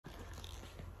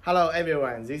Hello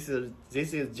everyone, this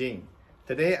is Jin.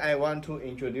 Today I want to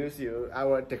introduce you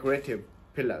our decorative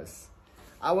pillars.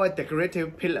 Our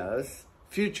decorative pillars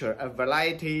feature a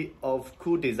variety of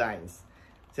cool designs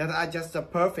that are just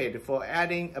perfect for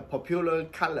adding a popular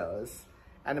colors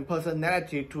and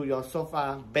personality to your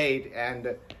sofa, bed,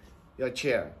 and your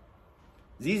chair.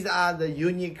 These are the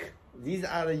unique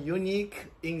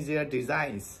in their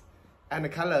designs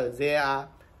and colors. They are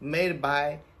made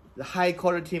by the high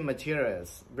quality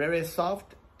materials, very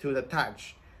soft to the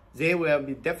touch. They will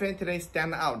be definitely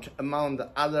stand out among the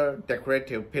other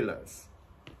decorative pillars.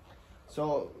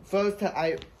 So first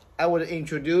I will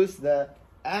introduce the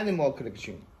animal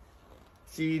collection.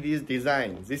 See this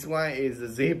design. This one is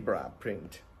zebra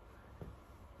print.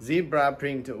 Zebra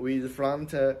print with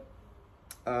front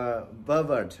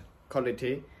velvet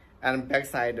quality and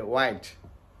backside white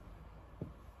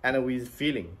and with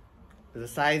filling. The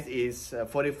size is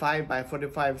 45 by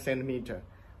 45 centimeter,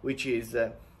 which is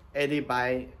 80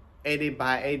 by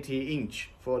 80 inch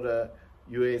for the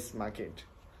US market.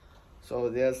 So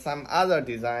there are some other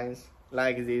designs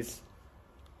like this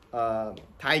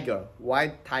tiger,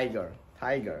 white tiger,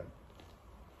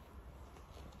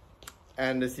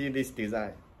 and see this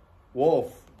design,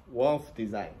 wolf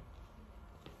design.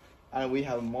 And we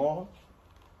have more.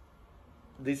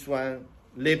 This one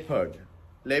leopard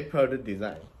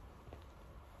design.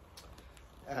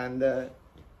 And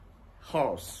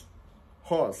horse.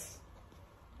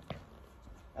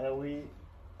 And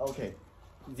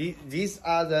these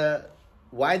are the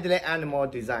widely animal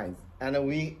designs, and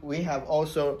we have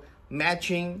also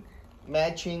matching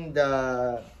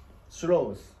the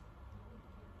throws.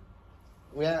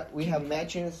 We have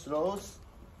matching throws.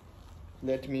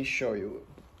 Let me show you.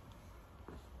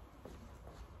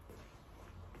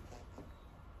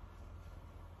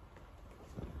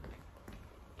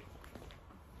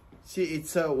 See,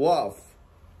 it's a wolf.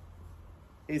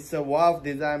 It's a wolf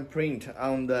design print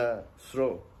on the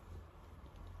throw.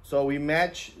 So we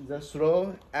match the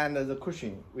throw and the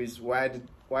cushion with wide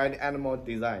animal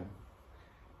design.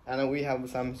 And we have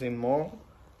something more.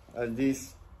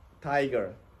 This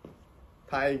tiger,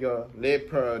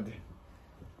 leopard.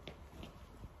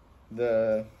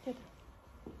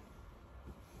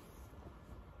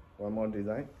 One more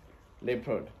design,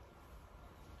 leopard.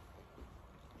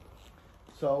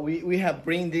 So we have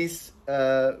bring this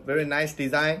very nice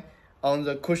design on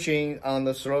the cushion on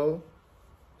the throw.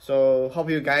 So hope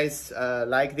you guys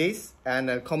like this,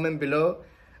 and comment below.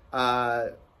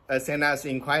 Send us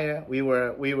inquiry. We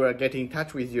will get in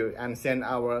touch with you and send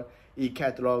our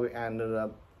e-catalog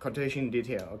and quotation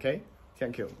detail. Okay,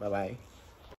 thank you. Bye bye.